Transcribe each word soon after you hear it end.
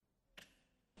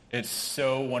It's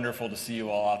so wonderful to see you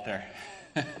all out there.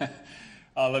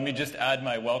 Let me just add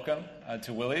my welcome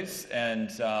to Willie's, and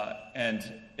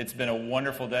it's been a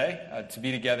wonderful day to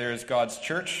be together as God's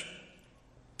church,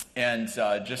 and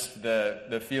just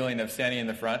the feeling of standing in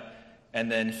the front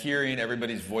and then hearing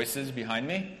everybody's voices behind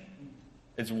me.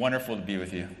 It's wonderful to be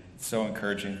with you. It's so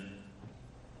encouraging.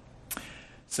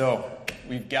 So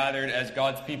we've gathered as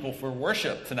God's people for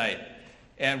worship tonight.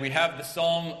 And we have the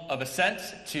Psalm of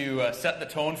Ascents to set the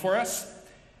tone for us.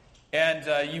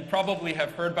 And you probably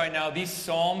have heard by now, these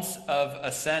Psalms of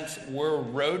Ascent were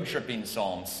road tripping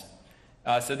psalms.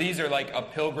 So these are like a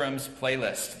pilgrim's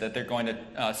playlist that they're going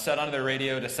to set on their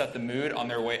radio to set the mood on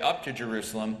their way up to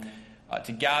Jerusalem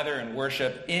to gather and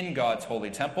worship in God's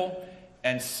holy temple.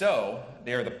 And so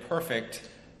they are the perfect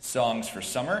songs for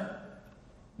summer.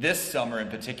 This summer in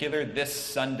particular, this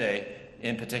Sunday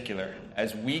in particular,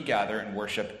 as we gather and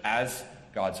worship as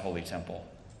God's holy temple,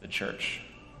 the church.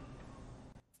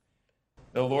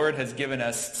 The Lord has given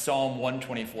us Psalm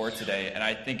 124 today, and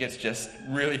I think it's just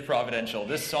really providential.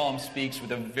 This psalm speaks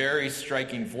with a very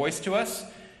striking voice to us.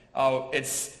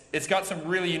 It's got some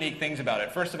really unique things about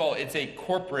it. First of all, it's a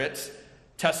corporate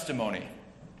testimony.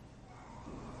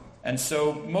 And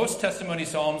so most testimony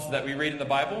psalms that we read in the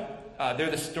Bible, they're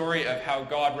the story of how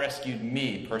God rescued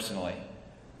me personally.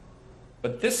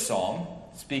 But this psalm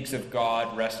speaks of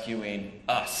God rescuing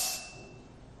us.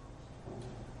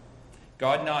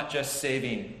 God not just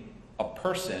saving a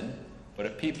person, but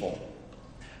a people.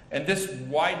 And this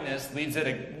wideness leads it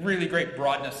a really great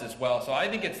broadness as well. So I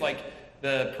think it's like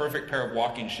the perfect pair of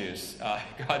walking shoes.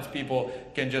 God's people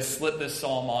can just slip this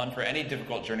psalm on for any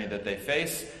difficult journey that they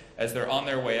face as they're on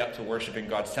their way up to worshiping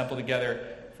God's temple together.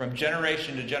 From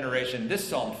generation to generation, this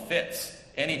psalm fits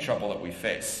any trouble that we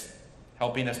face,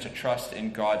 helping us to trust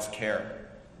in God's care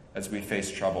as we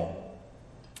face trouble.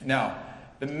 Now,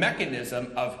 the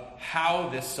mechanism of how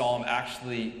this psalm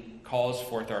actually calls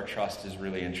forth our trust is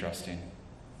really interesting.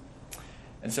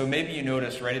 And so maybe you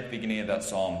notice right at the beginning of that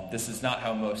psalm, this is not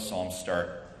how most psalms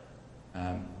start.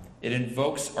 It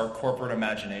invokes our corporate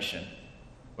imagination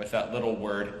with that little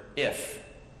word, if.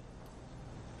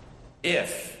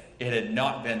 If it had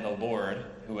not been the Lord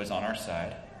who was on our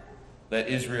side, let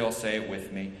Israel say it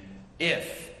with me,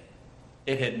 if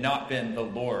it had not been the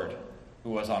Lord who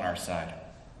was on our side.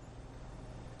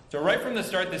 So right from the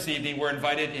start this evening, we're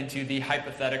invited into the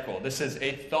hypothetical. This is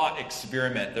a thought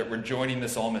experiment that we're joining the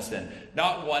psalmist in.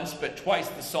 Not once, but twice,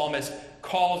 the psalmist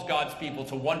calls God's people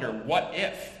to wonder, what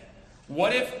if?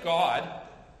 What if God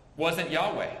wasn't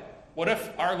Yahweh? What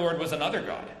if our Lord was another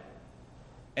God?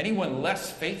 Anyone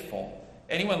less faithful?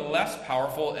 Anyone less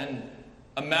powerful? And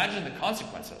imagine the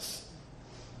consequences.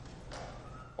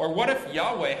 Or what if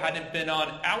Yahweh hadn't been on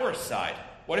our side?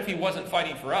 What if he wasn't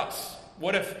fighting for us?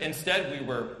 What if instead we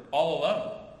were all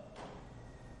alone?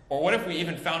 Or what if we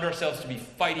even found ourselves to be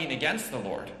fighting against the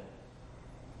Lord?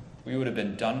 We would have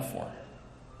been done for.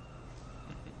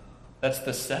 That's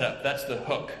the setup. That's the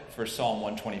hook for Psalm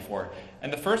 124.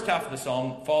 And the first half of the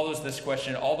psalm follows this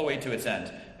question all the way to its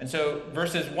end. And so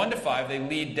verses 1 to 5, they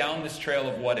lead down this trail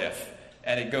of what if.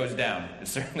 And it goes down. It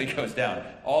certainly goes down.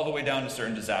 All the way down to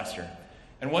certain disaster.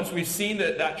 And once we've seen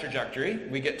that trajectory,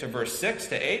 we get to verse 6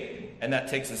 to 8, and that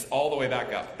takes us all the way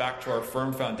back up, back to our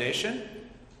firm foundation,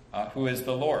 who is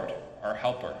the Lord, our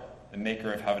helper, the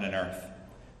maker of heaven and earth.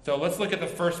 So let's look at the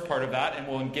first part of that, and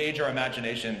we'll engage our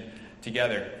imagination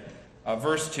together.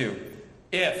 Verse 2,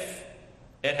 if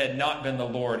it had not been the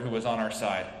Lord who was on our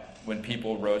side when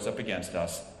people rose up against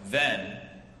us, then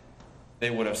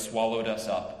they would have swallowed us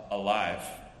up alive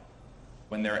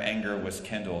when their anger was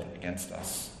kindled against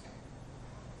us.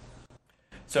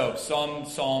 So some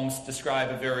psalms describe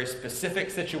a very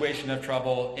specific situation of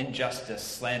trouble, injustice,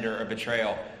 slander, or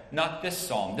betrayal. Not this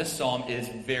psalm. This psalm is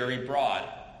very broad.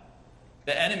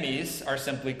 The enemies are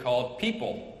simply called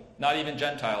people, not even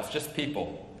Gentiles, just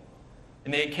people.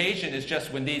 And the occasion is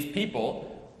just when these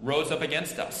people rose up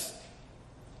against us.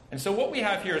 And so what we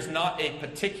have here is not a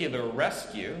particular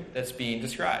rescue that's being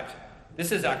described.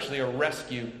 This is actually a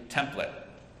rescue template.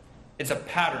 It's a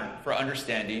pattern for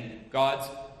understanding God's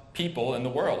people in the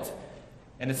world.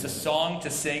 And it's a song to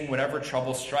sing whenever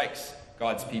trouble strikes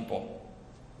God's people.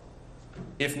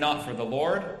 If not for the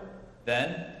Lord,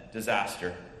 then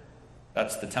disaster.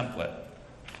 That's the template.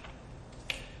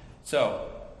 So,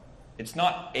 it's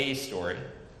not a story.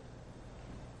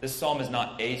 This psalm is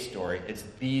not a story. It's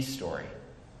the story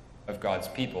of God's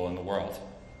people in the world.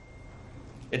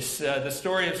 It's the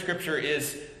story of Scripture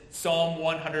is Psalm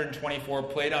 124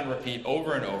 played on repeat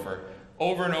over and over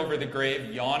and over the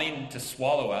grave yawning to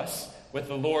swallow us, with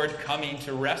the Lord coming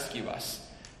to rescue us.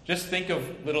 Just think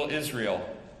of little Israel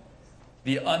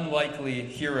the unlikely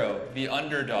hero, the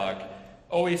underdog,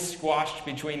 always squashed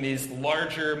between these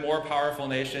larger, more powerful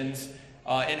nations,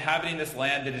 inhabiting this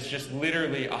land that is just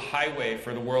literally a highway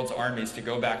for the world's armies to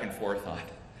go back and forth on.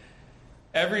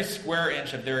 Every square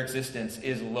inch of their existence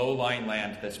is low-lying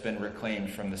land that's been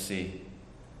reclaimed from the sea.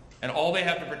 And all they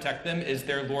have to protect them is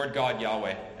their Lord God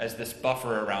Yahweh as this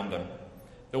buffer around them.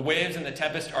 The waves and the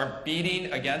tempest are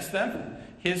beating against them.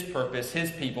 His purpose,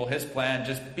 his people, his plan,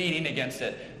 just beating against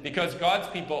it. Because God's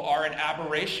people are an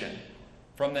aberration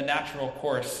from the natural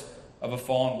course of a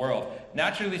fallen world.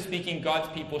 Naturally speaking,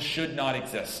 God's people should not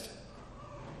exist.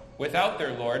 Without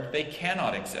their Lord, they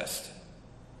cannot exist.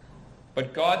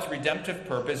 But God's redemptive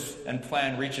purpose and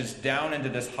plan reaches down into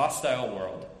this hostile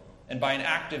world, and by an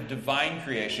act of divine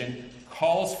creation,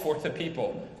 calls forth a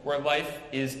people where life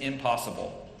is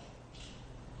impossible.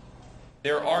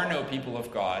 There are no people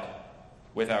of God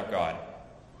without God.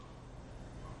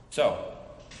 So,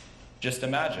 just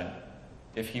imagine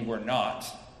if he were not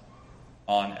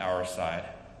on our side.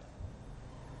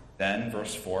 Then,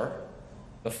 verse 4,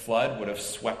 the flood would have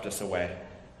swept us away.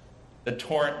 The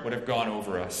torrent would have gone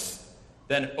over us.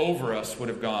 Then over us would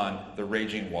have gone the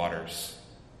raging waters.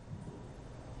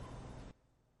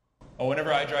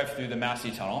 Whenever I drive through the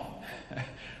Massey Tunnel,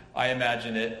 I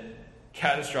imagine it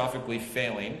catastrophically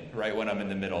failing right when I'm in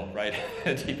the middle, right?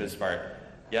 The deepest part.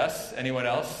 Yes? Anyone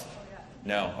else?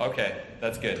 No? Okay,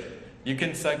 that's good. You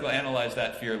can psychoanalyze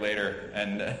that fear later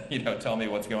and, tell me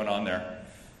what's going on there.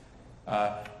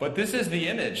 But this is the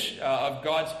image of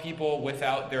God's people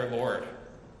without their Lord.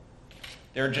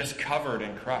 They're just covered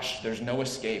and crushed. There's no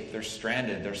escape. They're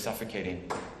stranded. They're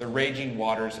suffocating. The raging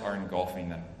waters are engulfing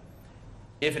them.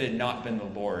 If it had not been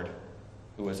the Lord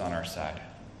who was on our side.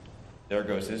 There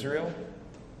goes Israel.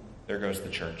 There goes the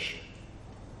church.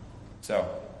 So,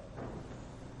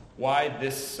 why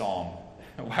this psalm?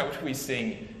 Why would we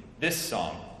sing this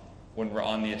song when we're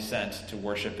on the ascent to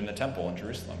worship in the temple in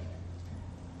Jerusalem?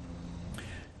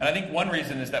 And I think one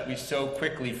reason is that we so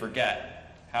quickly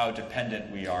forget how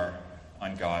dependent we are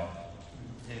on God.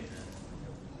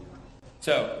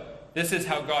 So, this is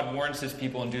how God warns his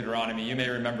people in Deuteronomy. You may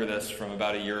remember this from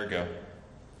about a year ago.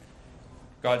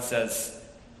 God says,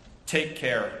 "Take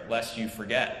care lest you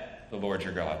forget the Lord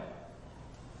your God.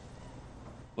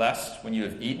 Lest, when you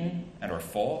have eaten and are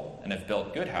full and have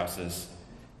built good houses,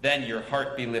 then your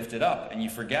heart be lifted up and you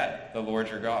forget the Lord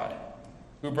your God,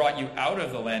 who brought you out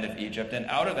of the land of Egypt and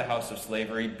out of the house of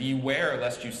slavery. Beware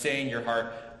lest you say in your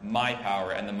heart, my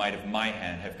power and the might of my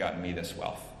hand have gotten me this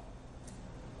wealth."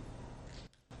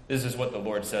 This is what the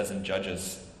Lord says in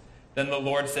Judges. Then the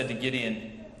Lord said to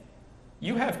Gideon,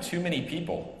 "You have too many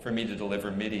people for me to deliver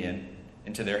Midian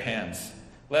into their hands,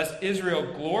 lest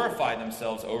Israel glorify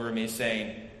themselves over me,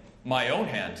 saying, my own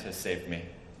hand has saved me."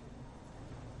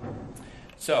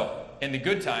 So, in the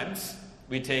good times,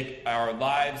 we take our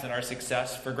lives and our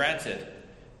success for granted,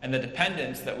 and the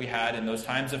dependence that we had in those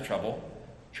times of trouble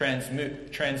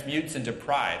transmutes into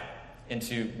pride,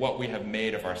 into what we have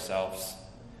made of ourselves.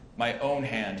 My own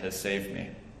hand has saved me.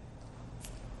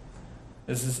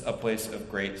 This is a place of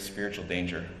great spiritual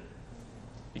danger,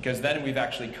 because then we've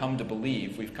actually come to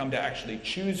believe, we've come to actually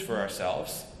choose for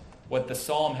ourselves what the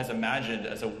psalm has imagined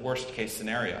as a worst-case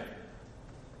scenario,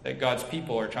 that God's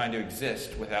people are trying to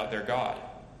exist without their God,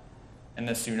 and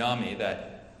the tsunami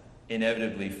that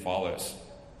inevitably follows.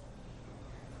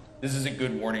 This is a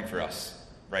good warning for us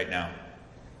right now.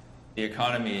 The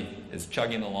economy is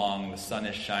chugging along, the sun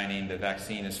is shining, the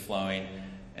vaccine is flowing,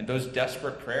 and those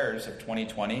desperate prayers of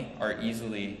 2020 are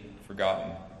easily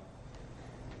forgotten.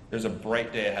 There's a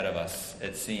bright day ahead of us,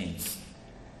 it seems.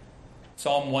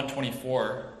 Psalm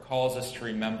 124 calls us to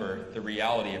remember the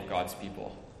reality of God's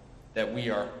people, that we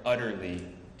are utterly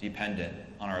dependent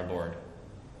on our Lord.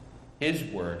 His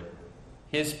word,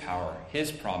 his power,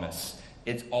 his promise,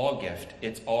 it's all gift,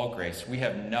 it's all grace. We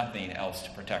have nothing else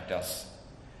to protect us.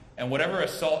 And whatever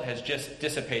assault has just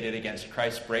dissipated against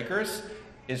Christ's breakers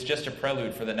is just a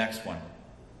prelude for the next one.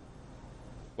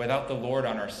 Without the Lord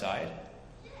on our side,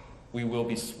 we will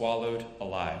be swallowed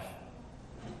alive.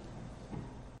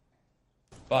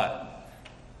 But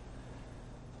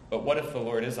what if the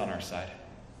Lord is on our side?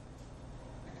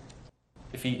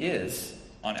 If he is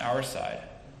on our side,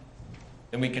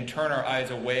 then we can turn our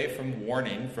eyes away from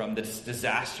warning, from this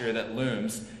disaster that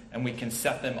looms, and we can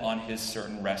set them on his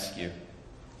certain rescue.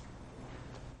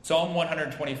 Psalm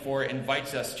 124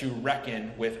 invites us to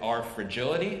reckon with our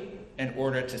fragility in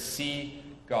order to see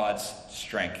God's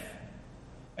strength.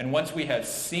 And once we have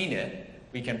seen it,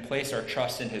 we can place our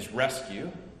trust in his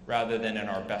rescue rather than in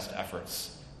our best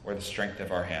efforts or the strength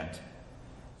of our hand.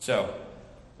 So,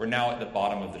 we're now at the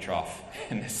bottom of the trough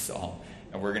in this psalm.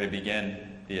 And we're going to begin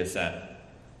the ascent.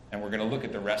 And we're going to look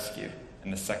at the rescue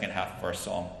in the second half of our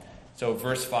psalm. So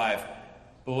verse 5,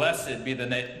 blessed be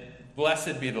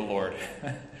the Lord.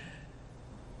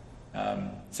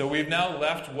 So we've now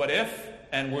left what if,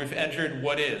 and we've entered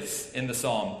what is in the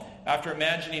psalm. After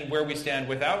imagining where we stand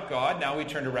without God, now we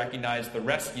turn to recognize the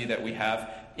rescue that we have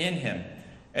in him.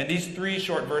 And these 3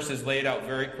 short verses lay it out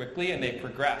very quickly, and they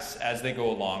progress as they go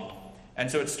along. And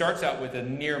so it starts out with a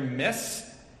near miss,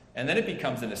 and then it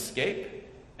becomes an escape,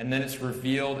 and then it's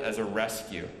revealed as a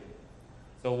rescue.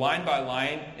 So line by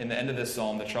line, in the end of this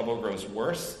psalm, the trouble grows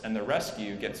worse, and the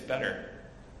rescue gets better.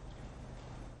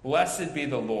 Blessed be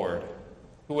the Lord,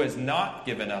 who has not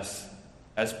given us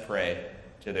as prey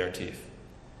to their teeth.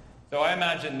 So I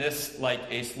imagine this like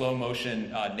a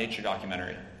slow-motion nature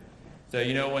documentary. So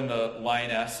you know when the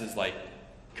lioness is like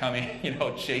coming,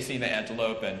 chasing the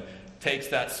antelope and takes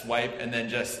that swipe and then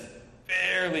just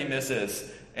barely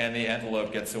misses and the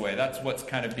antelope gets away. That's what's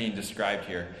kind of being described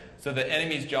here. So the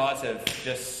enemy's jaws have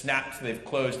just snapped. They've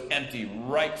closed empty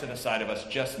right to the side of us,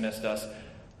 just missed us.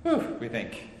 Whew, we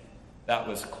think that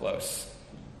was close.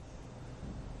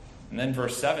 And then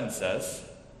verse 7 says,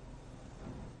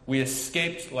 we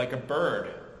escaped like a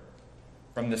bird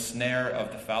from the snare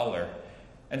of the fowler.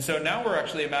 And so now we're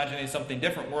actually imagining something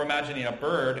different. We're imagining a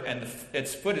bird, and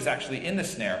its foot is actually in the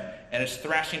snare, and it's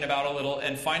thrashing about a little,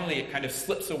 and finally it kind of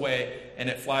slips away, and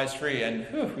it flies free.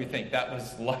 And we think that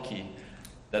was lucky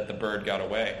that the bird got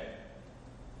away.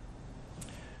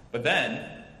 But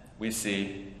then we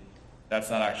see that's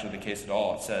not actually the case at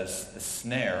all. It says the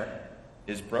snare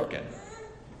is broken.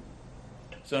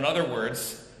 So in other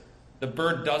words, the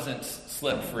bird doesn't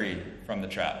slip free from the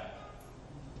trap.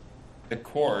 The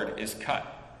cord is cut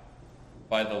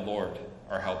by the Lord,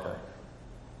 our helper.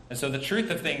 And so the truth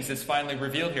of things is finally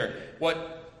revealed here.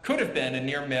 What could have been a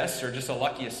near miss or just a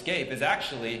lucky escape is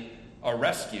actually a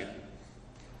rescue.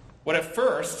 What at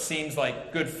first seems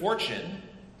like good fortune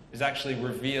is actually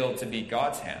revealed to be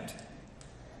God's hand.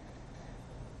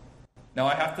 Now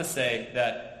I have to say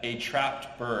that a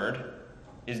trapped bird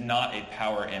is not a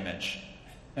power image.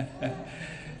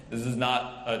 This is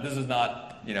not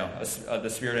the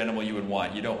spirit animal you would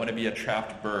want. You don't want to be a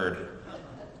trapped bird.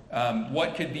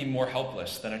 What could be more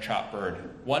helpless than a trapped bird?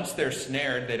 Once they're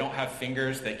snared, they don't have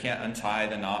fingers. They can't untie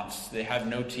the knots. They have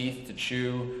no teeth to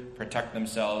chew, protect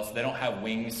themselves. They don't have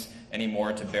wings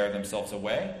anymore to bear themselves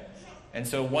away. And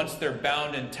so once they're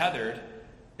bound and tethered,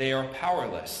 they are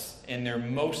powerless in their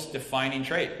most defining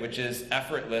trait, which is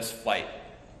effortless flight.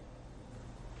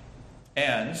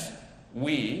 And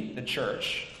we, the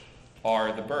church,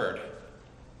 are the bird.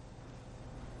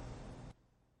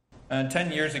 And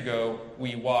 10 years ago,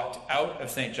 we walked out of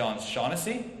St. John's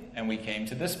Shaughnessy, and we came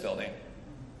to this building.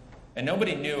 And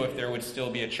nobody knew if there would still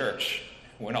be a church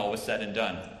when all was said and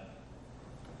done.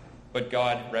 But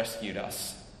God rescued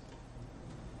us.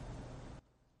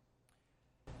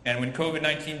 And when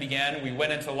COVID-19 began, we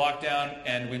went into lockdown,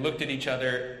 and we looked at each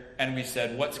other, and we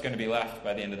said, what's going to be left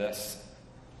by the end of this?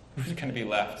 Who's going to be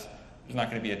left? There's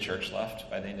not going to be a church left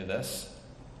by the end of this.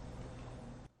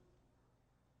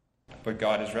 But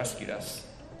God has rescued us.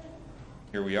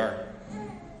 Here we are.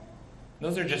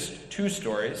 Those are just 2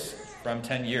 stories from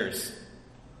 10 years,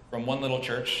 from one little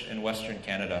church in Western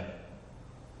Canada.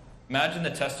 Imagine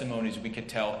the testimonies we could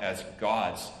tell as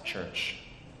God's church,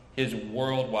 his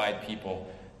worldwide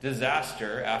people.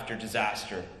 Disaster after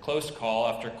disaster, close call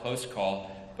after close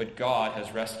call, but God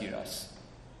has rescued us,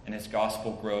 and his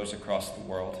gospel grows across the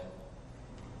world.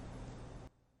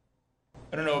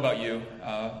 I don't know about you,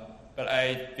 but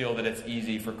I feel that it's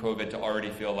easy for COVID to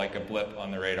already feel like a blip on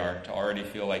the radar, to already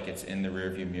feel like it's in the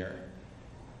rearview mirror.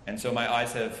 And so my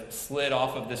eyes have slid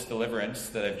off of this deliverance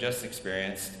that I've just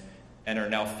experienced and are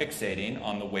now fixating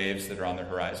on the waves that are on the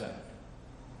horizon.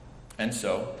 And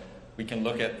so we can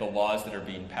look at the laws that are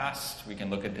being passed. We can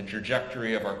look at the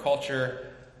trajectory of our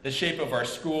culture, the shape of our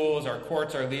schools, our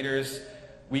courts, our leaders.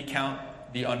 We count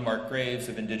the unmarked graves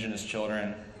of Indigenous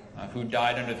children who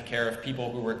died under the care of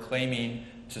people who were claiming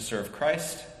to serve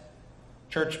Christ.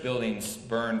 Church buildings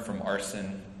burn from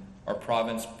arson. Our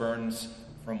province burns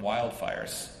from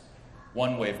wildfires.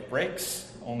 One wave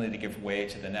breaks, only to give way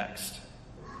to the next.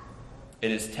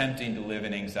 It is tempting to live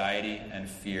in anxiety and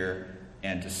fear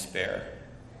and despair.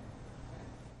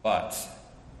 But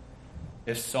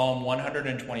if Psalm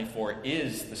 124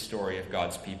 is the story of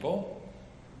God's people,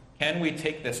 can we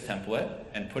take this template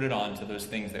and put it on to those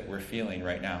things that we're feeling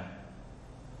right now?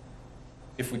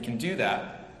 If we can do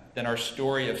that, then our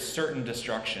story of certain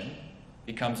destruction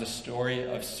becomes a story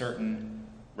of certain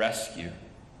rescue.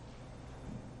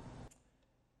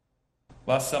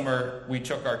 Last summer, we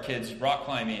took our kids rock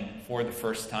climbing for the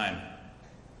first time.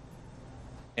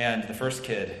 And the first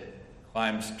kid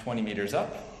climbed 20 meters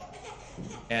up,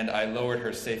 and I lowered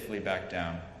her safely back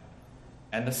down.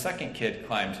 And the second kid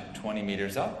climbed 20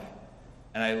 meters up,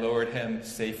 and I lowered him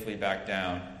safely back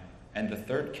down. And the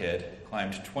third kid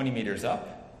climbed 20 meters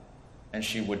up, and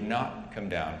she would not come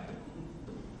down.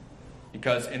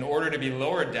 Because in order to be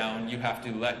lowered down, you have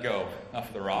to let go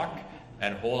of the rock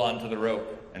and hold on to the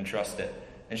rope and trust it.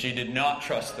 And she did not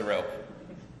trust the rope.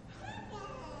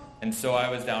 And so I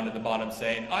was down at the bottom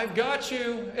saying, "I've got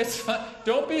you. It's fine.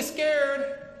 Don't be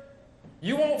scared.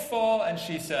 You won't fall." And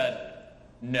she said,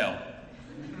 "No."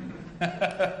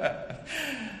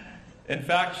 In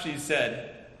fact, she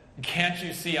said, "Can't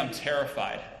you see I'm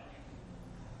terrified?"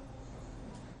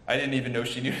 I didn't even know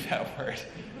she knew that word.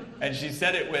 And she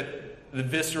said it with the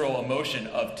visceral emotion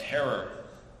of terror,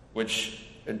 which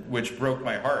broke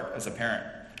my heart as a parent.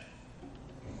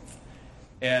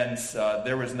 And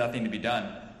there was nothing to be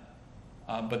done.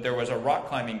 But there was a rock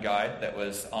climbing guide that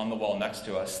was on the wall next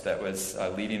to us that was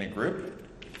leading a group.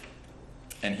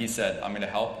 And he said, "I'm going to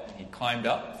help." He climbed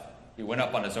up. He went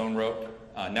up on his own rope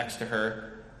next to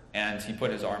her, and he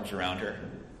put his arms around her.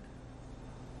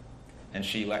 And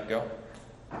she let go.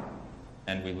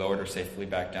 And we lowered her safely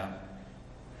back down.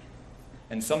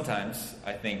 And sometimes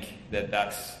I think that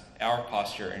that's our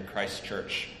posture in Christ's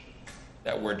church,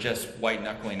 that we're just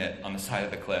white-knuckling it on the side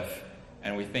of the cliff.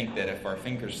 And we think that if our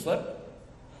fingers slip,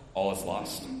 all is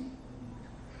lost.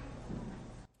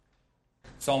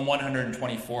 Psalm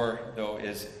 124, though,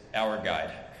 is our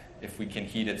guide, if we can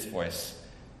heed its voice.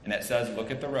 And it says,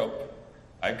 "Look at the rope.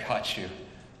 I've got you.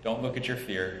 Don't look at your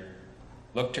fear.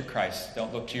 Look to Christ.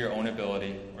 Don't look to your own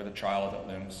ability or the trial that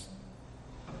looms."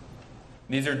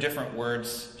 These are different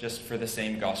words just for the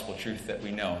same gospel truth that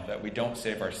we know, that we don't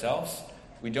save ourselves.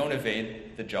 We don't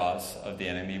evade the jaws of the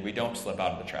enemy. We don't slip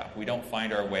out of the trap. We don't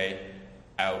find our way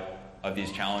out of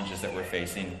these challenges that we're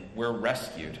facing. We're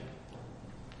rescued.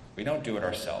 We don't do it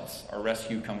ourselves. Our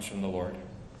rescue comes from the Lord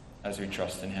as we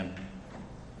trust in him.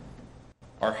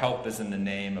 Our help is in the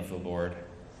name of the Lord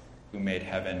who made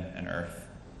heaven and earth.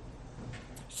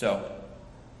 So,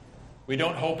 we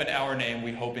don't hope in our name,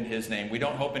 we hope in his name. We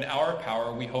don't hope in our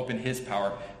power, we hope in his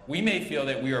power. We may feel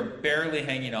that we are barely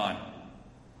hanging on,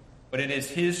 but it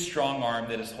is his strong arm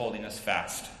that is holding us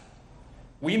fast.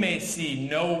 We may see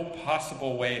no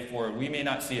possible way forward. We may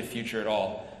not see a future at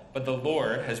all, but the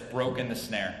Lord has broken the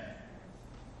snare.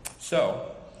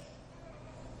 So,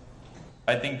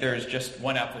 I think there is just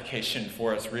one application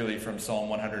for us really from Psalm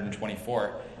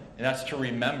 124, and that's to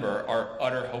remember our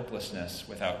utter hopelessness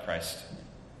without Christ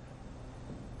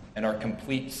and our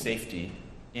complete safety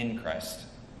in Christ.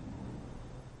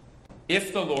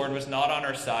 If the Lord was not on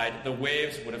our side, the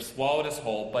waves would have swallowed us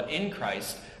whole, but in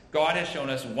Christ, God has shown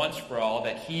us once for all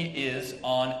that he is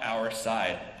on our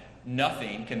side.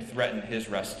 Nothing can threaten his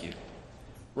rescue.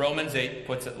 Romans 8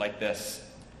 puts it like this: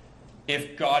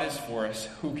 if God is for us,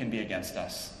 who can be against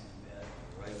us?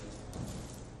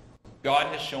 God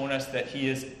has shown us that he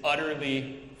is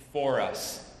utterly for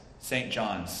us, St.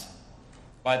 John's,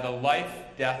 by the life,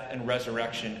 death, and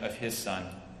resurrection of his Son.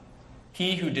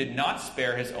 He who did not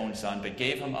spare his own Son, but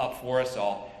gave him up for us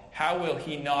all, how will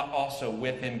he not also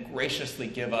with him graciously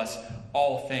give us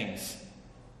all things?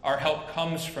 Our help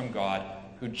comes from God,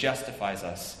 who justifies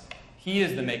us. He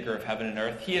is the maker of heaven and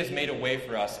earth. He has made a way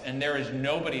for us, and there is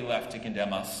nobody left to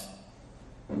condemn us.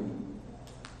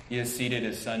 He has seated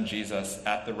his Son Jesus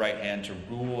at the right hand to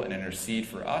rule and intercede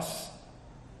for us.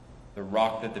 The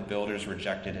rock that the builders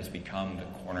rejected has become the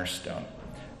cornerstone.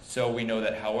 So we know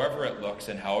that however it looks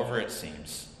and however it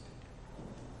seems,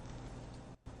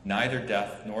 neither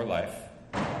death nor life,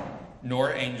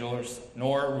 nor angels,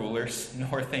 nor rulers,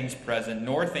 nor things present,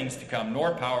 nor things to come,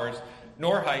 nor powers,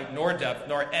 nor height, nor depth,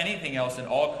 nor anything else in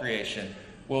all creation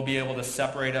will be able to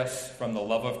separate us from the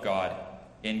love of God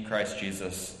in Christ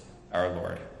Jesus our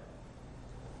Lord.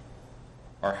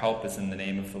 Our help is in the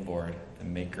name of the Lord, the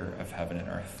maker of heaven and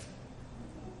earth.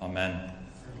 Amen.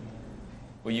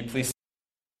 Will you please